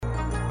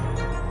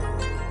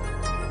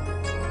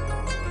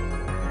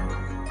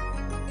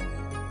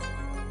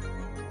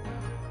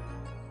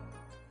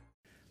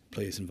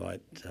please invite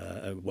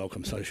a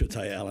welcome Social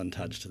Tay Alan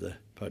Tudge to the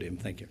podium.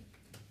 Thank you.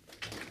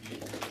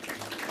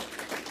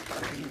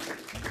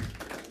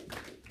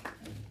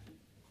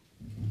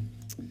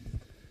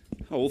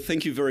 Oh, well,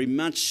 thank you very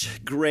much,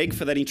 Greg,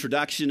 for that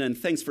introduction, and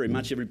thanks very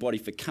much, everybody,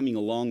 for coming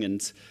along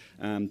and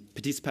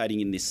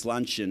participating in this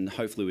lunch, and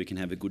hopefully we can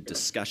have a good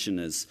discussion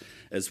as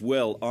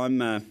well.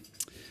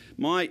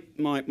 My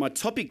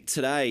topic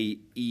today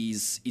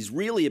is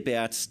really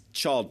about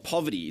child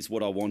poverty, is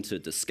what I want to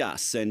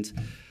discuss, and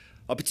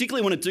I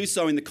particularly want to do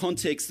so in the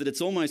context that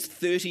it's almost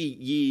 30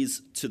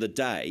 years to the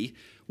day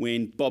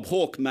when Bob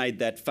Hawke made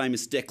that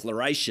famous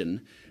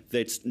declaration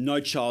that no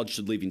child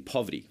should live in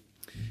poverty.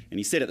 And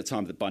he said at the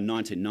time that by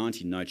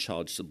 1990, no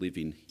child should live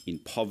in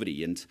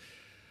poverty. And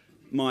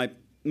my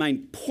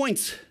main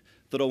point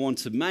that I want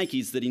to make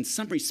is that in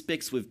some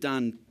respects we've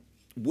done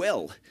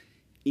well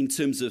in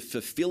terms of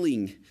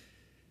fulfilling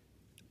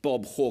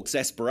Bob Hawke's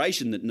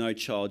aspiration that no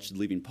child should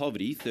live in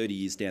poverty 30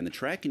 years down the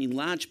track, and in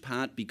large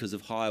part because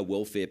of higher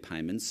welfare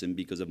payments and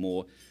because of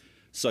more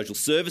social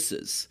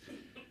services.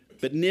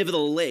 But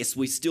nevertheless,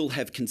 we still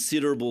have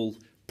considerable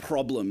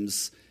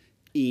problems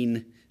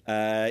in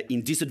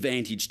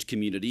disadvantaged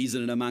communities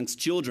and amongst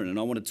children. And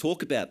I want to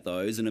talk about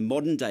those in a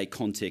modern day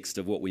context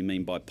of what we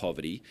mean by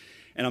poverty.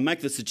 And I make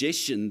the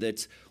suggestion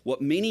that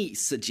what many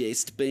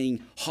suggest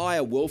being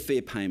higher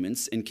welfare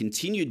payments and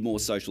continued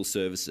more social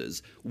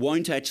services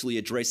won't actually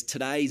address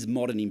today's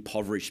modern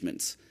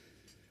impoverishment,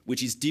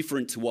 which is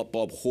different to what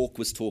Bob Hawke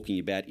was talking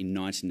about in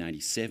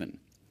 1987.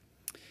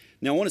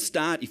 Now, I want to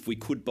start, if we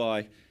could,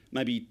 by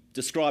maybe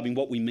describing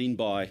what we mean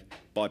by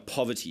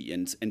poverty,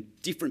 and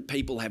different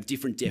people have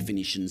different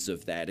definitions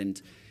of that, and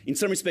in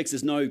some respects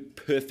there's no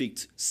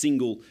perfect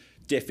single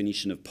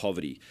definition of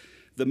poverty.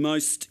 The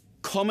most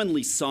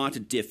commonly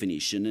cited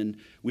definition, and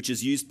which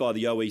is used by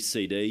the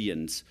OECD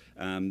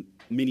and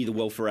many of the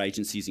welfare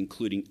agencies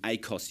including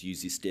ACOS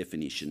use this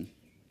definition,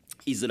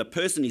 is that a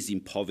person is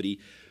in poverty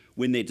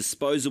when their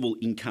disposable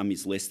income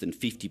is less than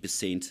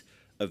 50%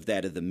 of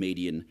that of the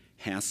median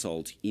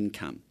household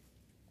income.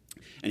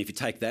 And if you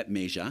take that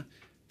measure,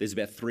 there's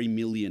about 3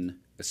 million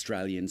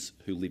Australians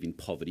who live in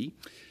poverty,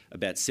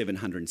 about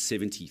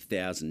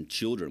 770,000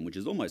 children, which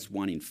is almost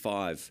 1 in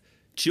 5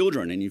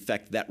 children. And in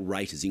fact, that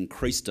rate has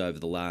increased over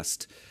the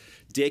last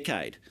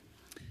decade.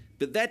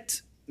 But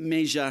that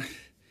measure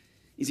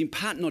is in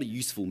part not a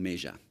useful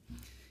measure.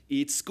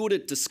 It's good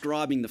at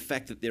describing the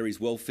fact that there is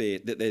welfare,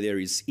 that there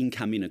is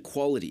income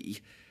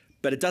inequality,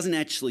 but it doesn't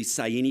actually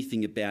say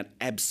anything about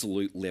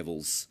absolute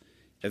levels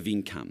of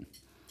income.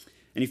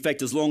 And in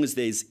fact, as long as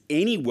there's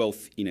any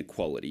wealth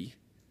inequality,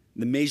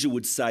 the measure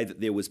would say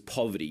that there was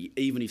poverty,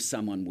 even if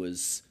someone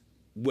was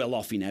well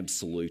off in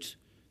absolute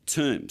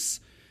terms.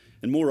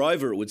 And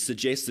moreover, it would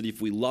suggest that if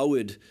we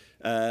lowered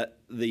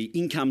the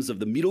incomes of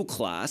the middle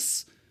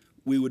class,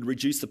 we would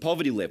reduce the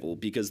poverty level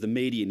because the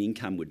median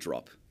income would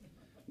drop.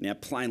 Now,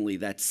 plainly,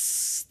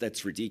 that's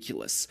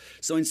ridiculous.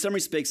 So in some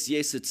respects,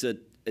 yes, it's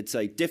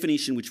a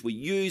definition which we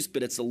use,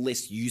 but it's a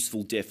less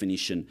useful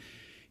definition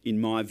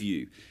in my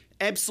view.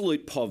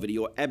 Absolute poverty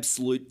or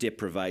absolute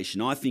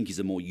deprivation, I think, is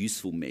a more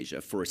useful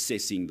measure for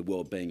assessing the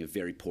well-being of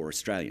very poor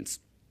Australians.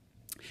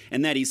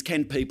 And that is,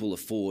 can people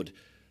afford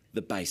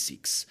the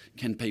basics?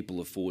 Can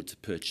people afford to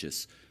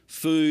purchase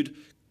food,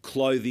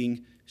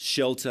 clothing,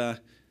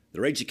 shelter,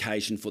 their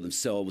education for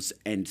themselves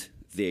and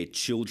their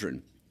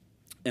children?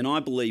 And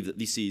I believe that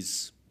this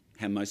is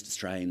how most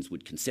Australians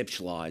would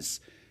conceptualise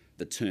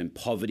the term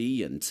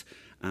poverty, and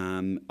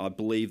I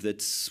believe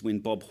that when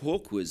Bob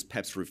Hawke was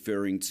perhaps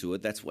referring to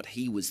it, that's what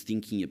he was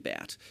thinking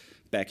about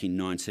back in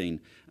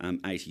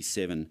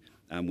 1987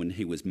 when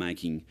he was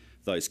making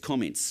those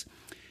comments.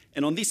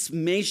 And on this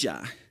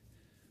measure,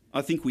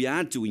 I think we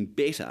are doing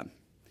better,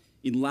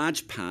 in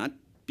large part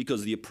because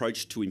of the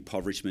approach to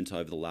impoverishment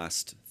over the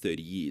last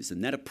 30 years.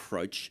 And that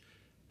approach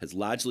has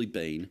largely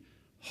been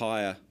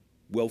higher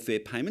welfare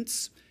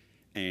payments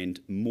and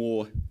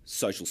more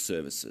social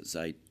services,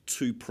 a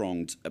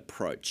two-pronged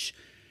approach.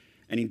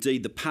 And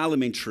indeed, the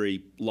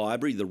Parliamentary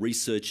Library, the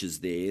researchers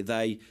there,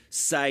 they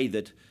say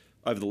that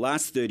over the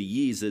last 30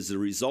 years, as a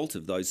result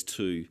of those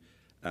two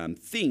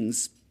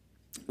things,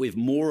 we've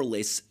more or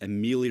less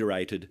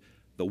ameliorated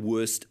the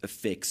worst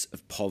effects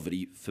of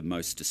poverty for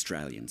most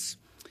Australians.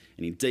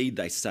 And indeed,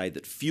 they say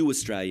that few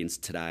Australians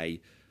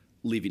today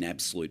live in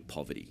absolute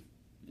poverty.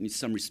 And in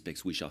some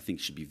respects, which I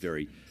think should be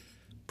very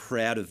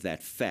proud of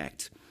that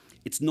fact.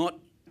 It's not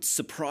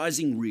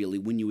surprising, really,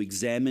 when you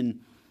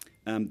examine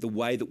the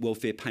way that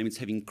welfare payments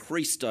have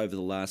increased over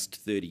the last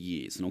 30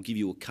 years. And I'll give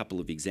you a couple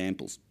of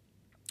examples.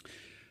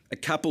 A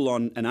couple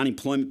on an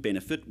unemployment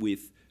benefit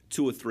with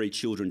 2 or 3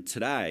 children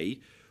today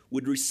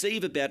would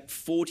receive about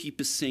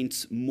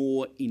 40%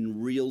 more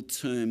in real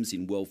terms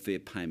in welfare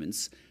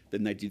payments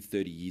than they did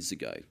 30 years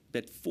ago.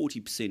 About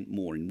 40%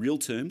 more in real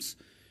terms,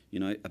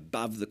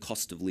 above the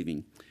cost of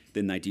living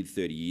than they did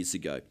 30 years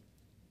ago.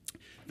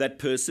 That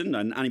person,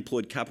 an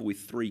unemployed couple with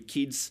 3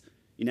 kids,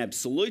 in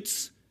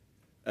absolutes,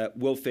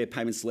 welfare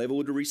payments level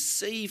would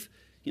receive,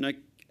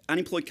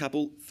 unemployed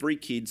couple, 3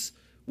 kids,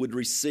 would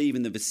receive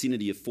in the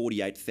vicinity of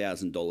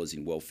 $48,000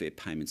 in welfare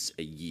payments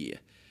a year,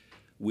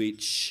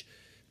 which,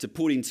 to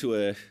put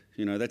into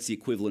that's the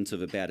equivalent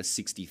of about a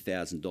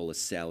 $60,000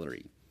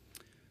 salary.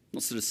 I'm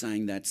not sort of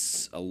saying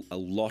that's a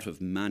lot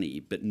of money,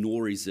 but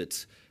nor is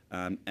it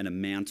an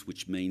amount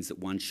which means that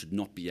one should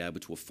not be able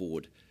to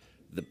afford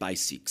the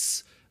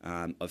basics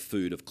of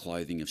food, of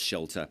clothing, of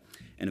shelter,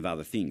 and of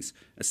other things.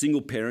 A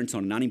single parent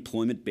on an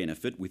unemployment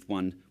benefit with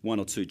one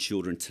or two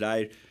children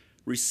today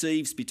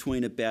receives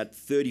between about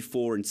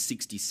 34 and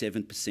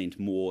 67%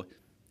 more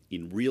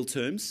in real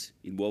terms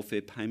in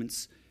welfare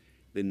payments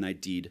than they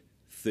did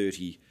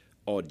 30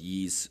 odd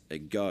years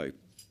ago.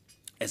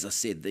 As I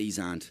said, these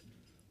aren't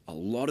a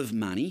lot of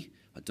money.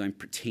 I don't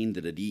pretend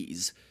that it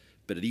is,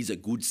 but it is a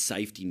good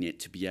safety net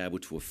to be able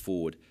to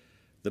afford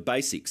the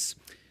basics.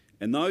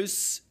 And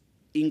those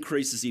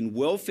increases in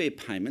welfare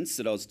payments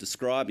that I was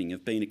describing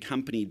have been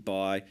accompanied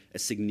by a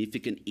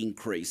significant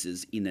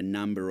increases in the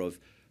number of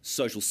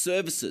social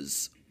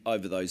services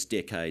over those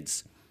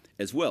decades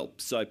as well.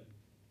 So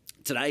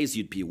today, as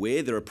you'd be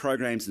aware, there are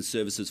programs and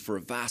services for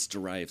a vast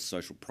array of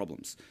social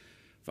problems.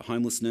 For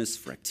homelessness,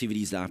 for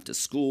activities after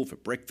school, for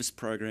breakfast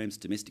programs,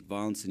 domestic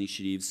violence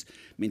initiatives,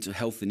 mental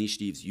health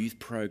initiatives, youth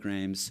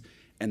programs,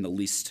 and the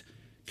list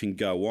can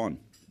go on.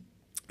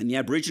 In the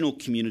Aboriginal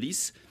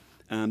communities,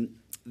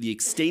 the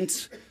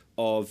extent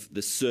of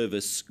the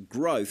service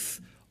growth,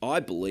 I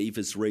believe,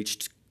 has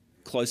reached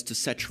close to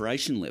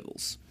saturation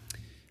levels.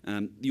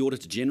 The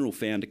Auditor-General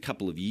found a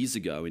couple of years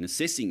ago in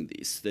assessing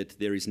this that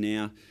there is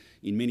now,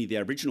 in many of the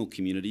Aboriginal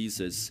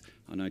communities, as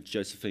I know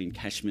Josephine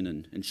Cashman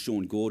and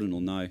Sean Gordon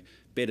will know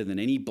better than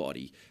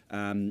anybody,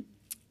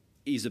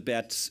 is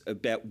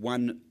about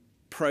one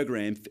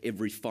program for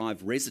every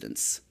 5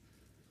 residents.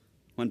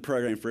 One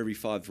program for every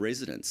 5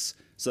 residents.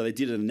 So they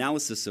did an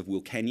analysis of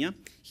Wilcannia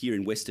here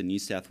in Western New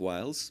South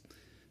Wales.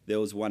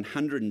 There was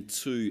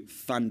 102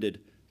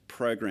 funded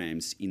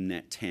programs in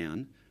that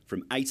town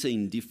from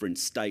 18 different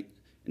state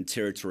and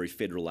territory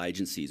federal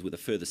agencies, with a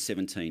further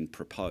 17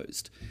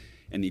 proposed.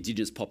 And the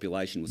Indigenous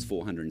population was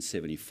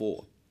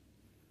 474.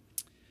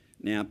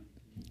 Now,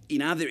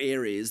 in other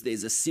areas,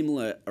 there's a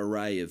similar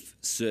array of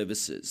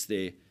services.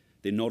 They're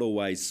not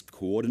always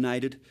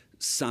coordinated.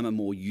 Some are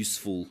more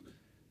useful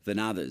than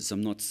others.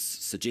 I'm not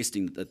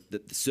suggesting that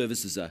the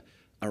services are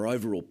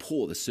overall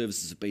poor. The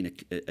services have been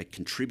a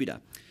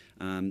contributor.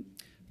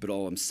 But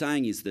all I'm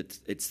saying is that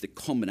it's the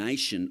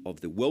combination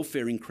of the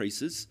welfare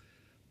increases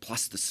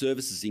plus the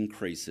services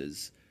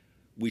increases,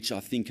 which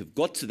I think have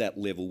got to that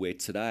level where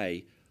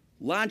today,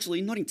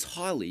 largely, not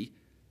entirely,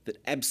 that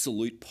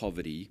absolute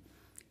poverty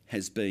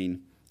has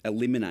been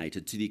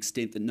eliminated to the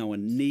extent that no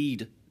one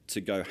need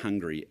to go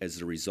hungry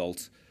as a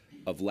result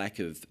of lack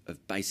of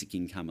basic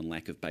income and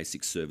lack of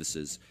basic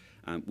services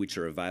which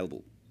are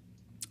available.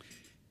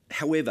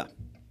 However,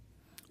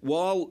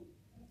 while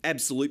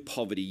absolute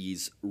poverty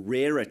is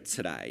rarer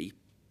today,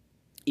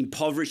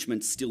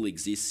 impoverishment still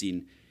exists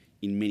in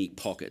many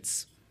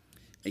pockets.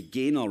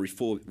 Again, I'll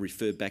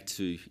refer back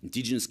to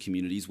Indigenous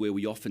communities where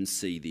we often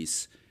see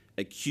this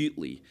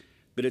acutely,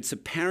 but it's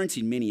apparent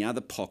in many other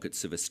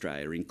pockets of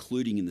Australia,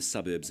 including in the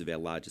suburbs of our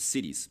largest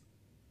cities.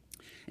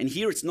 And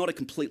here it's not a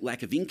complete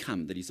lack of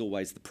income that is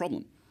always the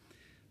problem,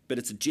 but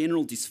it's a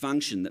general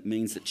dysfunction that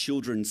means that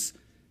children's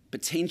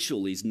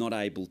potential is not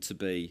able to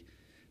be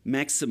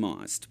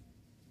maximised.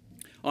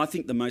 I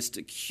think the most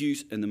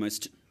acute and the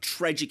most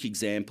tragic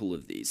example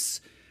of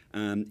this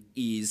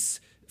is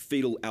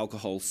fetal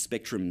alcohol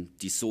spectrum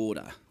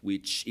disorder,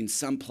 which in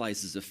some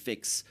places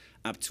affects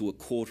up to a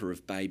quarter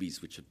of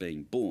babies which are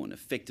being born,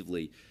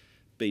 effectively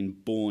being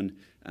born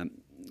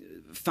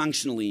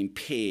functionally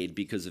impaired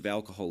because of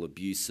alcohol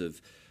abuse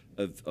of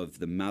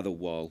the mother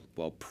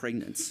while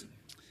pregnant.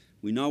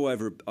 We know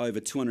over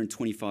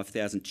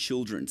 225,000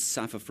 children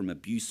suffer from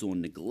abuse or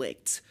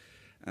neglect.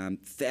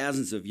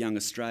 Thousands of young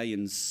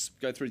Australians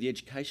go through the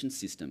education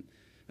system,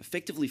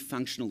 effectively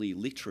functionally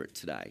illiterate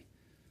today.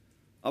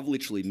 I've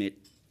literally met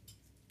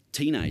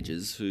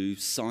teenagers who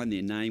sign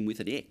their name with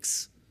an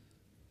X.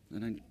 They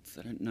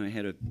don't know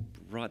how to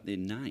write their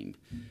name.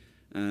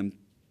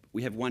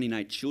 We have 1 in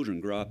 8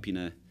 children grow up in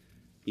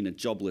a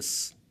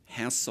jobless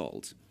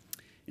household.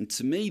 And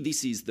to me,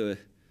 this is the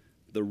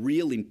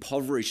real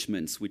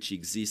impoverishment which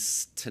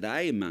exists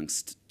today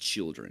amongst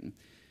children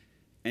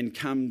and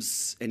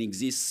comes and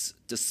exists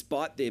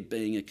despite there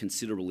being a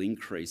considerable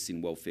increase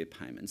in welfare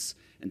payments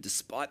and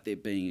despite there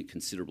being a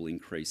considerable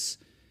increase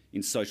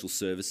in social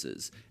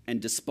services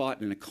and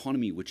despite an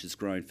economy which has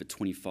grown for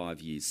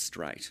 25 years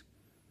straight.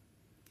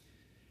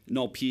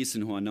 Noel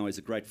Pearson, who I know is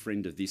a great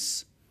friend of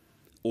this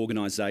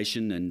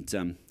organisation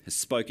and has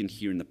spoken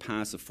here in the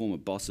past, a former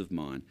boss of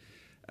mine,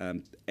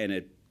 and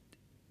an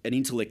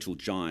intellectual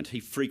giant, he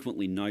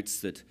frequently notes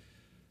that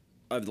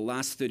over the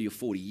last 30 or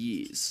 40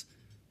 years,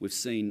 we've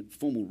seen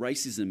formal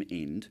racism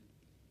end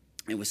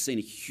and we've seen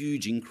a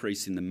huge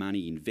increase in the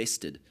money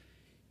invested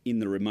in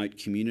the remote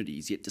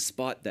communities, yet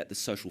despite that, the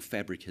social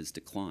fabric has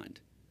declined.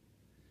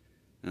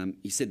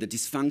 He said the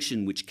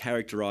dysfunction which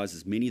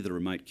characterises many of the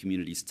remote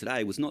communities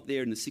today was not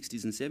there in the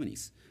 60s and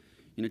 70s.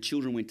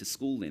 Children went to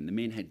school then, the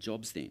men had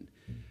jobs then,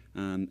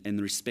 and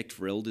the respect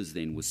for elders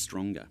then was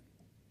stronger.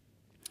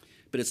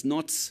 But it's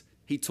not,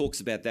 he talks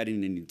about that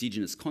in an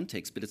Indigenous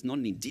context, but it's not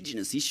an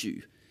Indigenous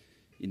issue,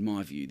 in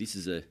my view. This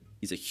is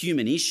a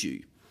human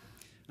issue.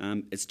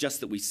 It's just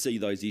that we see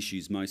those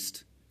issues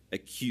most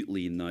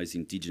acutely in those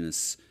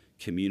Indigenous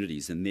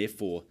communities, and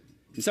therefore,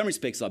 in some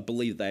respects, I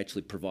believe they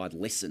actually provide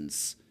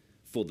lessons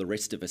for the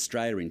rest of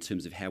Australia in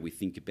terms of how we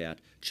think about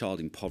child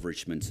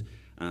impoverishment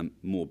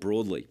more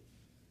broadly.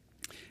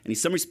 And in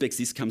some respects,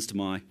 this comes to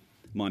my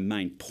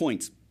main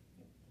point,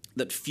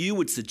 that few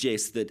would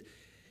suggest that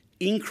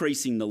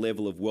increasing the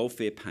level of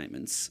welfare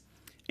payments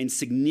and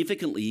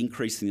significantly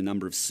increasing the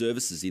number of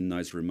services in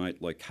those remote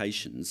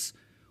locations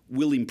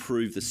will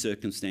improve the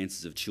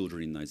circumstances of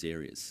children in those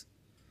areas.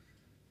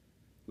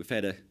 We've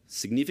had a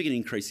significant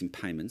increase in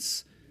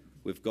payments.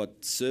 We've got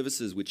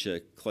services which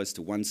are close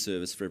to one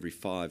service for every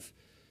 5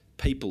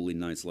 people in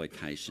those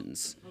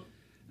locations.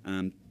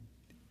 And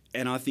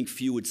I think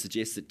few would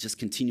suggest that just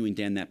continuing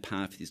down that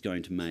path is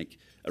going to make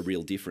a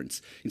real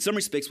difference. In some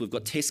respects, we've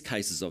got test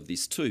cases of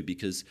this too,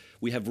 because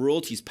we have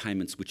royalties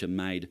payments which are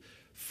made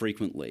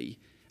frequently,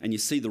 and you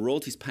see the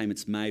royalties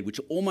payments made which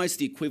are almost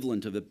the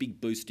equivalent of a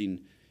big boost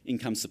in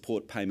income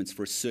support payments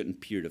for a certain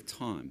period of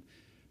time,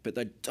 but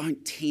they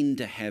don't tend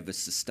to have a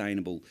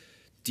sustainable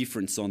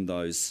difference on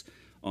those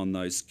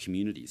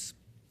communities.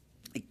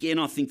 Again,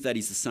 I think that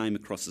is the same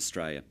across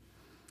Australia.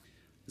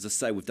 As I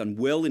say, we've done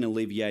well in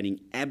alleviating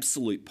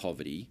absolute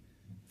poverty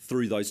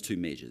through those 2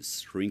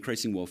 measures, through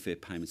increasing welfare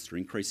payments, through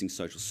increasing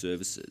social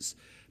services,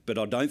 but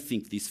I don't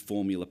think this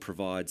formula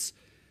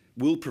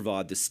will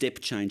provide the step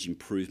change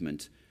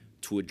improvement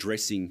to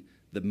addressing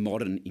the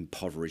modern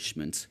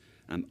impoverishment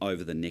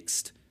over the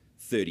next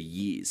 30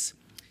 years.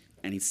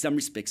 And in some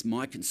respects,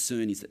 my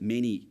concern is that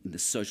many in the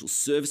social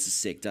services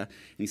sector,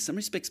 and in some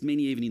respects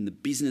many even in the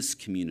business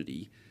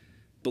community,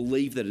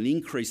 believe that an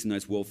increase in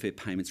those welfare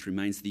payments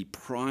remains the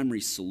primary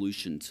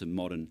solution to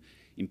modern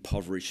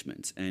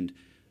impoverishment. And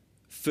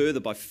further,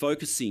 by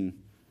focusing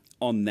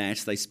on that,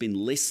 they spend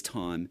less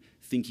time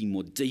thinking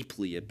more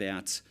deeply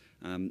about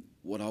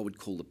what I would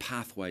call the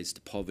pathways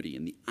to poverty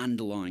and the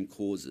underlying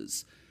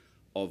causes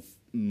of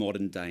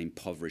modern day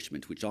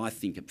impoverishment, which I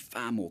think are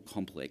far more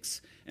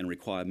complex and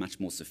require much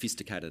more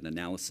sophisticated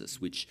analysis,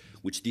 which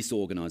this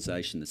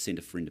organisation, the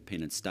Centre for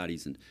Independent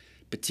Studies, and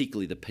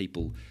particularly the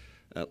people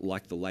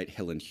like the late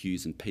Helen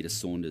Hughes and Peter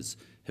Saunders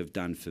have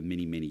done for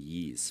many, many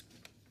years.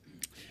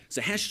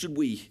 So how should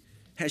we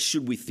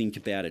think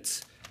about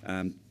it,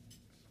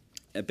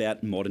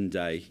 about modern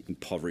day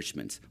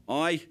impoverishment?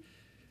 I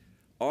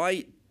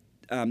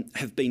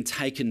have been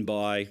taken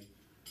by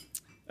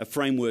a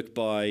framework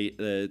by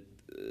a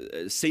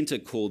centre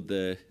called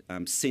the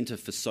Centre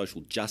for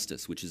Social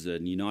Justice, which is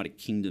a United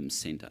Kingdom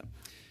centre.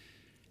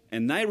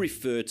 And they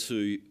refer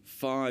to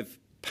 5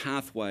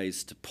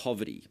 pathways to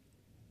poverty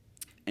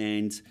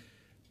and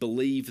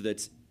believe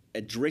that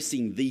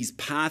addressing these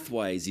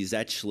pathways is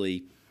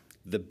actually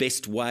the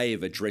best way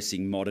of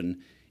addressing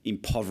modern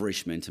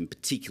impoverishment, and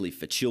particularly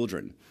for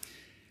children.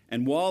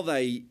 And while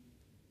they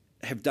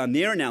have done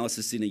their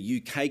analysis in a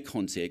UK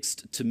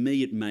context, to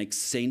me it makes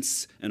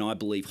sense and I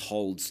believe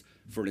holds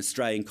for an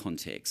Australian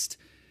context.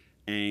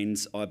 And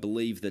I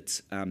believe that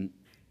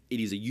it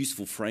is a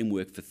useful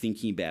framework for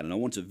thinking about. And I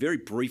want to very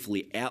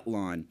briefly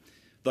outline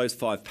those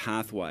 5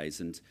 pathways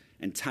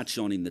and touch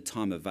on, in the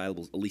time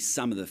available, at least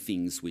some of the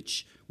things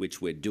which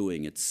we're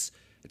doing. It's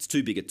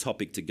too big a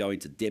topic to go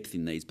into depth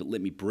in these, but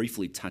let me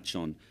briefly touch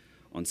on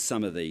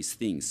some of these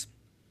things.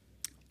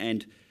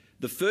 And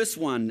the first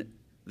one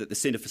that the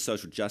Centre for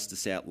Social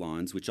Justice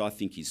outlines, which I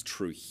think is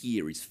true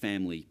here, is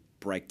family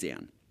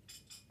breakdown.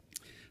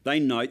 They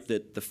note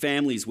that the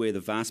family is where the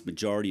vast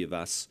majority of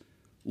us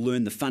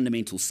learn the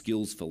fundamental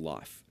skills for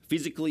life.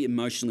 Physically,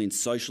 emotionally and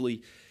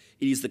socially,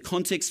 it is the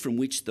context from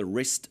which the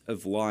rest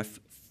of life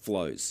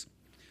flows,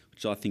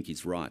 which I think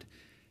is right.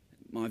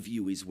 My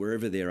view is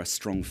wherever there are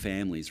strong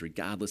families,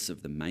 regardless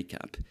of the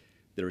makeup,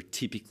 there are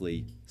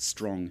typically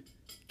strong,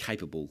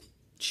 capable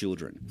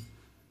children.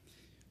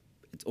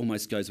 It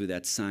almost goes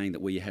without saying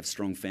that where you have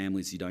strong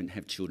families, you don't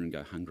have children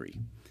go hungry.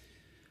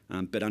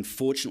 But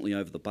unfortunately,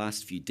 over the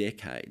past few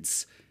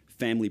decades,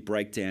 family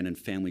breakdown and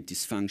family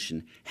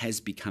dysfunction has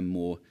become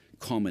more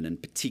common,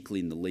 and particularly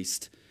in the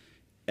least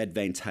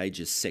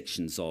advantageous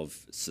sections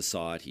of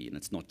society. And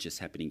it's not just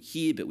happening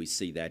here, but we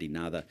see that in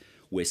other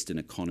Western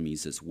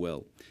economies as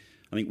well.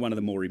 I think one of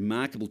the more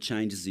remarkable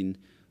changes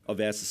of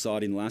our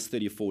society in the last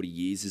 30 or 40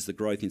 years is the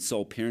growth in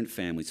sole parent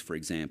families, for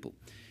example.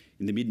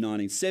 In the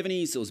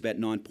mid-1970s, there was about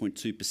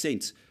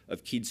 9.2%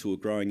 of kids who were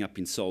growing up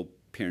in sole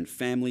parent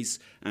families.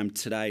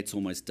 Today, it's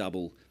almost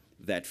double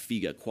that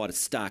figure, quite a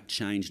stark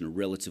change in a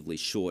relatively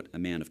short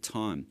amount of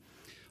time.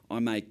 I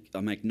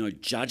make no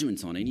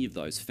judgment on any of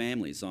those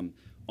families. I'm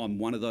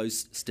one of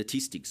those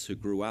statistics who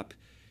grew up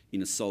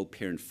in a sole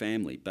parent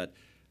family, but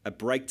a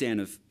breakdown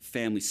of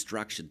family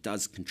structure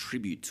does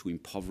contribute to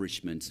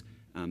impoverishment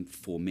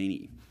for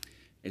many.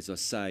 As I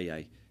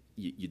say,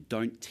 you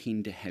don't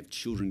tend to have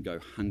children go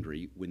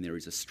hungry when there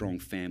is a strong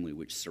family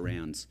which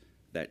surrounds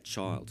that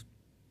child.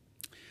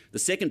 The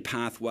second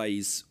pathway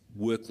is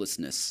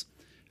worklessness,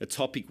 a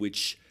topic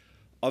which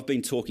I've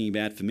been talking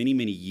about for many,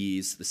 many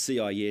years. The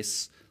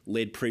CIS,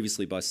 led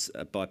previously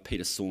by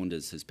Peter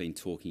Saunders, has been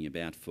talking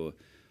about for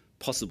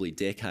possibly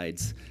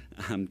decades,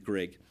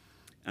 Greg.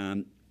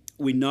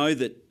 We know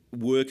that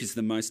work is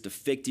the most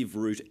effective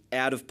route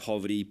out of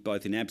poverty,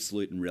 both in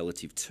absolute and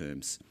relative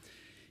terms.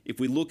 If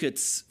we look at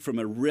from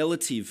a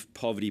relative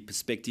poverty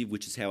perspective,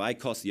 which is how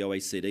ACOS, the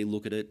OECD,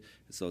 look at it,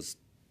 as I was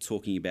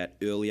talking about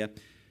earlier,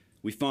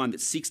 we find that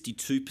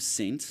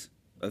 62%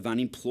 of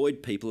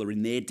unemployed people are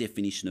in their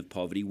definition of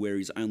poverty,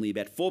 whereas only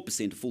about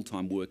 4% of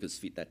full-time workers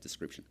fit that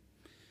description.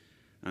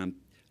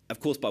 Of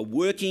course, by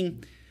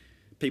working,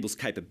 people's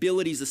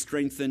capabilities are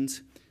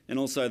strengthened, and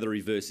also the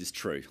reverse is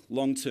true.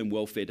 Long-term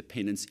welfare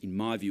dependence, in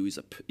my view, is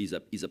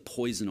a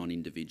poison on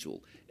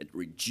individual. It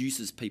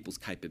reduces people's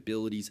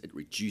capabilities, it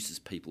reduces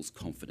people's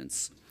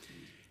confidence.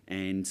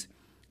 And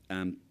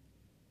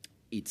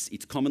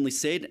it's commonly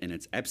said, and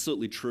it's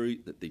absolutely true,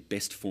 that the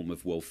best form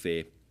of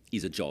welfare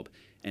is a job.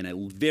 And a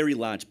very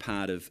large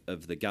part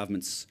of the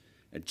government's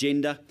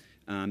agenda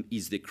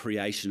is the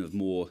creation of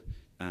more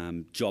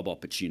job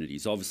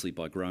opportunities, obviously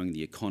by growing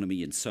the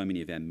economy, and so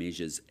many of our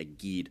measures are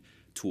geared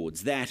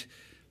towards that.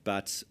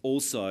 But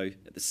also,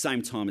 at the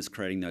same time as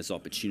creating those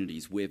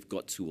opportunities, we've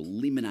got to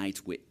eliminate,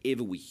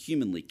 wherever we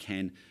humanly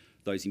can,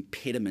 those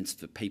impediments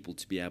for people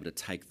to be able to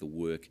take the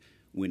work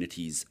when it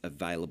is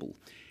available.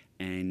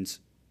 And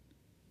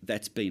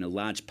that's been a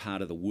large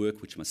part of the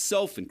work which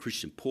myself and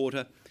Christian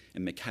Porter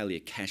and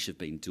Michaelia Cash have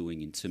been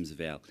doing in terms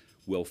of our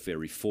welfare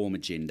reform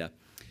agenda,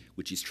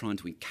 which is trying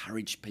to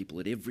encourage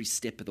people at every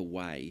step of the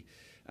way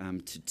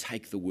to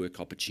take the work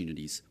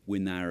opportunities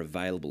when they are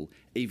available,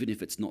 even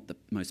if it's not the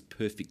most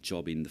perfect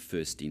job in the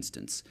first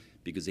instance,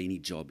 because any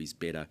job is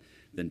better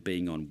than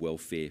being on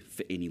welfare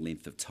for any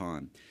length of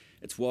time.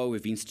 It's why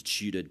we've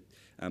instituted,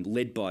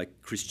 led by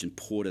Christian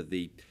Porter,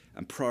 the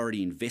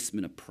priority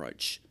investment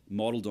approach,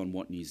 modelled on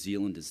what New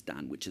Zealand has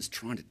done, which is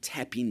trying to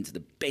tap into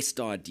the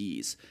best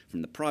ideas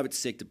from the private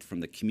sector,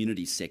 from the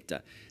community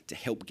sector, to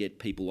help get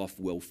people off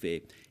welfare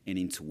and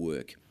into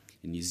work.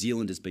 And New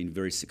Zealand has been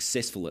very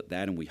successful at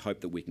that, and we hope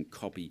that we can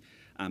copy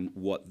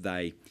what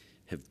they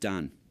have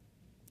done.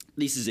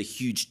 This is a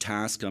huge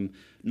task. I'm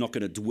not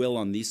going to dwell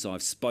on this.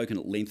 I've spoken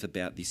at length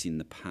about this in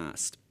the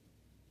past.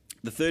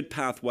 The third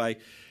pathway,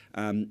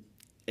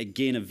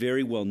 again, a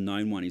very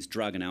well-known one, is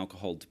drug and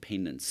alcohol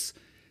dependence,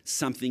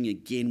 something,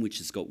 again, which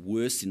has got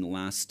worse in the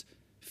last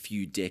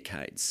few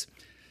decades.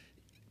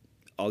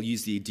 I'll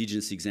use the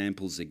Indigenous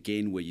examples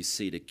again, where you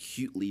see it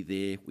acutely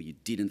there, where you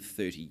didn't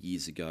 30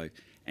 years ago,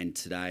 and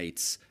today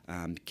it's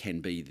can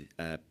be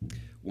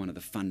one of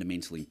the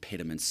fundamental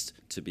impediments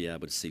to be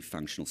able to see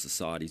functional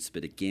societies.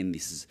 But again,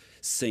 this is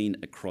seen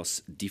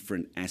across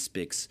different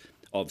aspects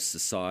of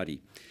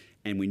society.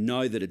 And we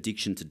know that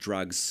addiction to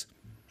drugs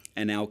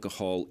and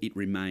alcohol, it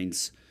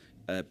remains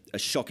a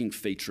shocking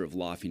feature of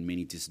life in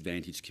many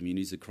disadvantaged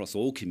communities, across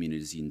all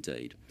communities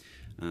indeed.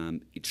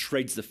 It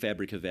shreds the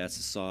fabric of our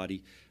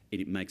society,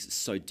 and it makes it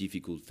so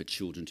difficult for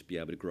children to be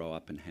able to grow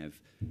up and have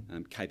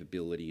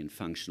capability and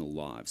functional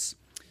lives.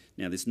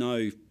 Now, there's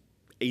no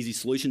easy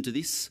solution to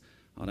this.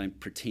 I don't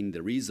pretend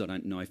there is. I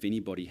don't know if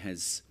anybody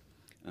has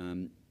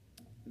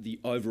the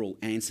overall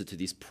answer to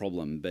this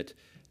problem, but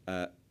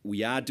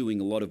we are doing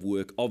a lot of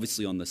work,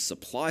 obviously, on the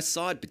supply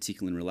side,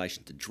 particularly in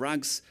relation to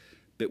drugs,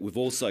 but we've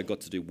also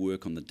got to do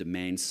work on the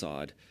demand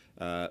side,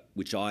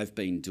 which I've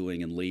been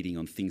doing and leading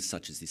on things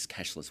such as this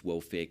cashless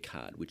welfare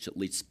card, which at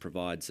least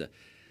provides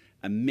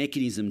a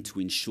mechanism to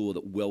ensure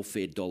that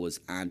welfare dollars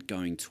aren't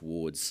going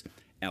towards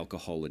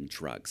alcohol and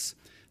drugs.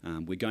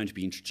 We're going to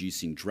be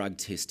introducing drug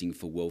testing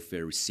for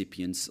welfare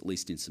recipients, at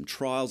least in some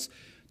trials,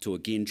 to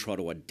again try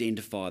to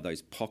identify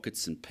those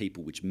pockets and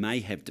people which may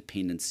have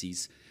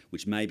dependencies,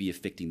 which may be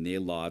affecting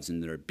their lives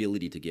and their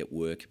ability to get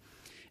work,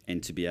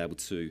 and to be able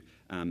to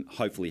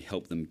hopefully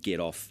help them get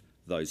off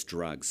those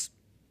drugs.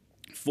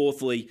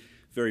 Fourthly,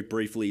 very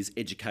briefly, is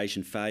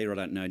education failure. I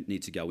don't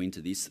need to go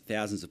into this.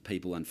 Thousands of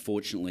people,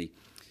 unfortunately,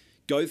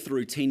 go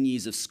through 10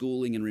 years of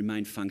schooling and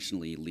remain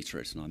functionally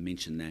illiterate, and I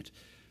mentioned that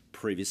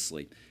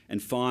previously.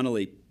 And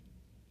finally,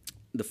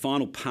 the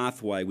final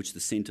pathway, which the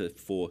Centre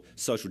for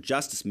Social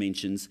Justice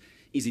mentions,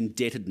 is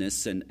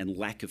indebtedness and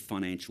lack of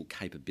financial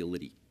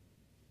capability.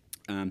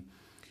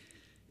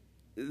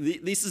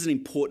 This is an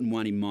important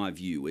one in my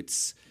view.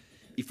 It's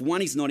if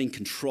one is not in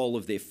control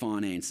of their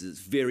finances, it's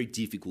very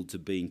difficult to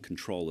be in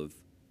control of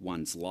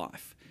one's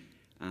life.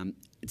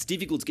 It's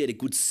difficult to get a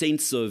good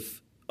sense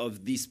of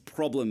this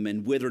problem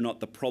and whether or not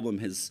the problem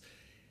has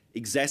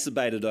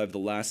exacerbated over the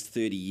last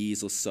 30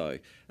 years or so.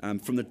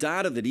 From the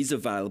data that is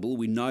available,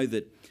 we know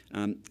that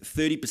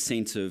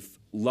 30% of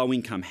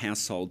low-income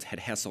households had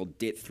household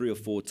debt 3 or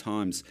 4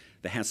 times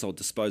the household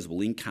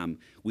disposable income,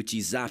 which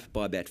is up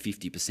by about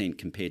 50%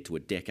 compared to a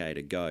decade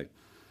ago.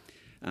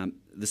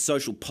 The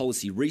Social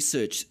Policy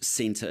Research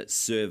Centre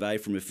survey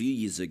from a few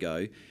years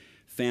ago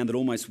found that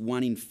almost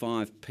 1 in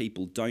 5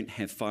 people don't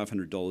have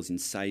 $500 in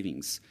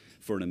savings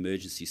for an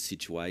emergency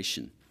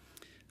situation.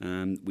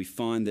 we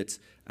find that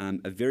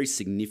a very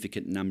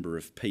significant number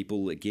of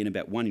people, again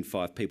about 1 in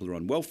 5 people who are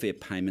on welfare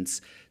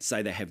payments,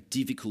 say they have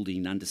difficulty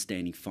in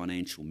understanding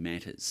financial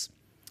matters.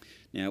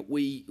 Now,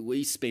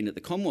 we spend at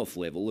the Commonwealth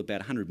level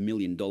about $100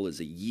 million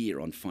a year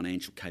on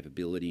financial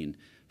capability and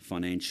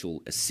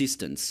financial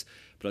assistance,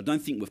 but I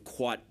don't think we've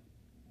quite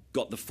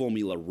got the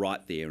formula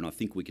right there, and I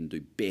think we can do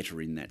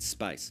better in that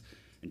space.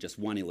 And just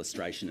one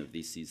illustration of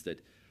this is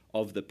that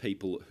of the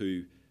people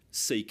who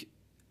seek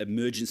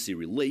emergency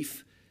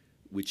relief,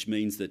 which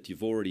means that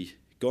you've already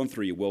gone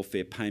through your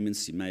welfare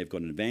payments, you may have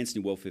got an advance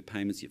in your welfare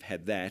payments, you've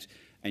had that,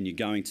 and you're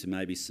going to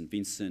maybe St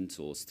Vincent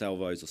or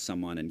Stalvo's or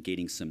someone and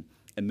getting some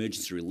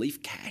emergency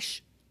relief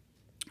cash,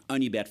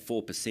 only about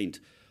 4%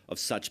 of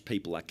such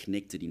people are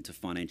connected into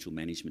financial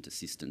management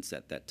assistance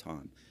at that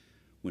time,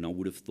 when I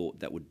would have thought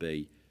that would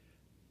be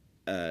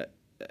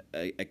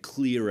a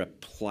clearer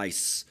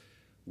place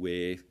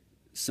where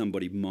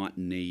somebody might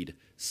need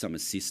some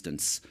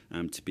assistance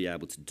to be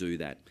able to do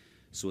that.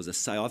 So as I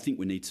say, I think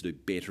we need to do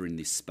better in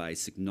this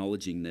space,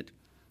 acknowledging that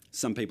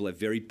some people have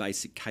very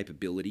basic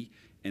capability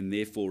and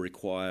therefore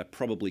require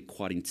probably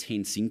quite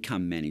intense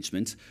income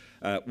management,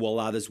 while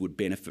others would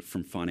benefit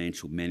from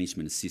financial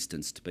management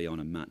assistance to be on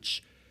a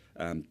much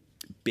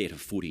better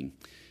footing.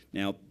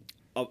 Now,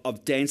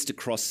 I've danced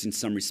across, in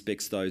some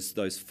respects,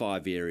 those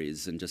 5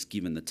 areas and just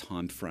given the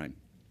time frame.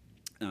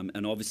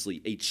 And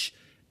obviously each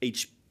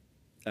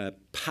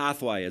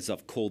pathway, as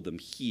I've called them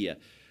here,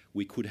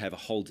 we could have a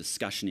whole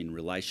discussion in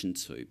relation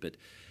to. But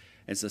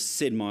as I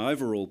said, my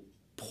overall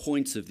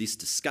point of this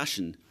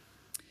discussion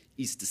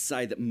is to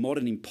say that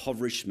modern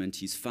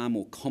impoverishment is far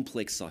more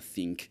complex, I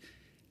think,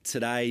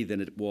 today than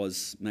it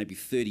was maybe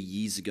 30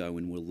 years ago,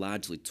 when we're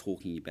largely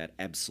talking about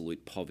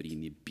absolute poverty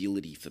and the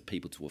ability for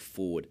people to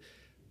afford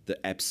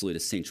the absolute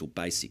essential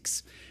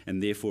basics.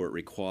 And therefore it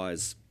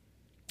requires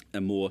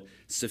a more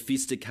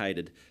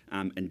sophisticated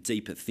and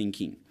deeper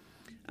thinking.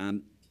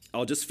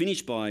 I'll just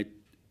finish by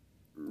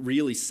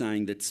really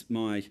saying that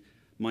my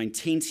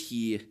intent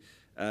here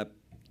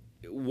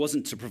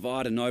wasn't to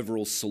provide an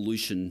overall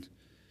solution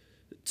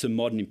to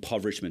modern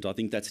impoverishment. I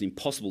think that's an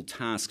impossible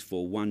task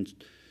for one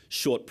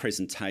short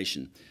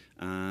presentation.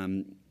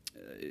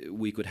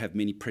 We could have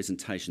many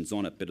presentations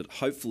on it, but it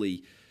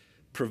hopefully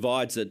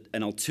provides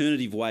an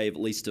alternative way, at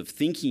least, of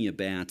thinking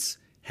about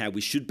how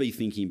we should be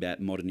thinking about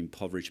modern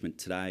impoverishment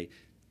today,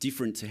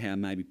 different to how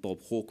maybe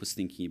Bob Hawke was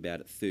thinking about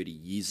it 30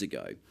 years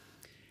ago.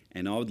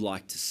 And I would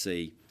like to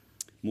see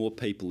more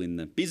people in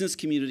the business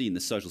community, in the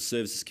social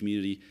services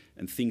community,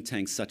 and think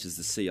tanks such as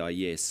the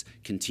CIS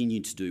continue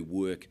to do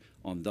work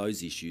on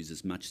those issues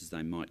as much as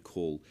they might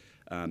call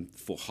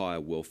for higher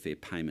welfare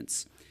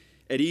payments.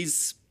 It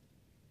is,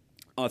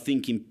 I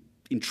think,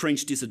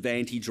 entrenched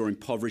disadvantage or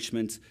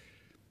impoverishment,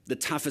 the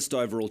toughest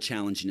overall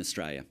challenge in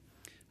Australia,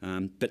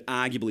 but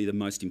arguably the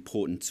most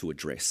important to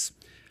address.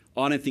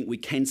 I don't think we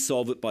can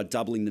solve it by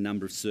doubling the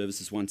number of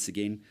services once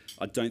again.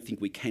 I don't think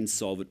we can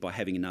solve it by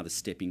having another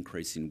step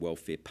increase in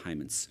welfare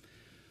payments.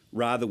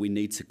 Rather, we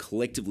need to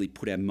collectively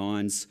put our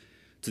minds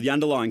to the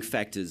underlying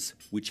factors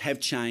which have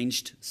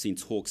changed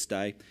since Hawke's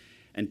day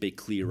and be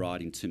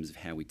clear-eyed in terms of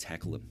how we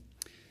tackle them.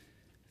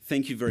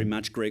 Thank you very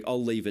much, Greg.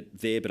 I'll leave it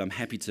there, but I'm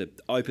happy to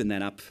open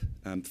that up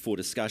for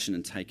discussion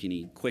and take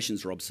any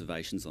questions or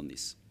observations on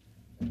this.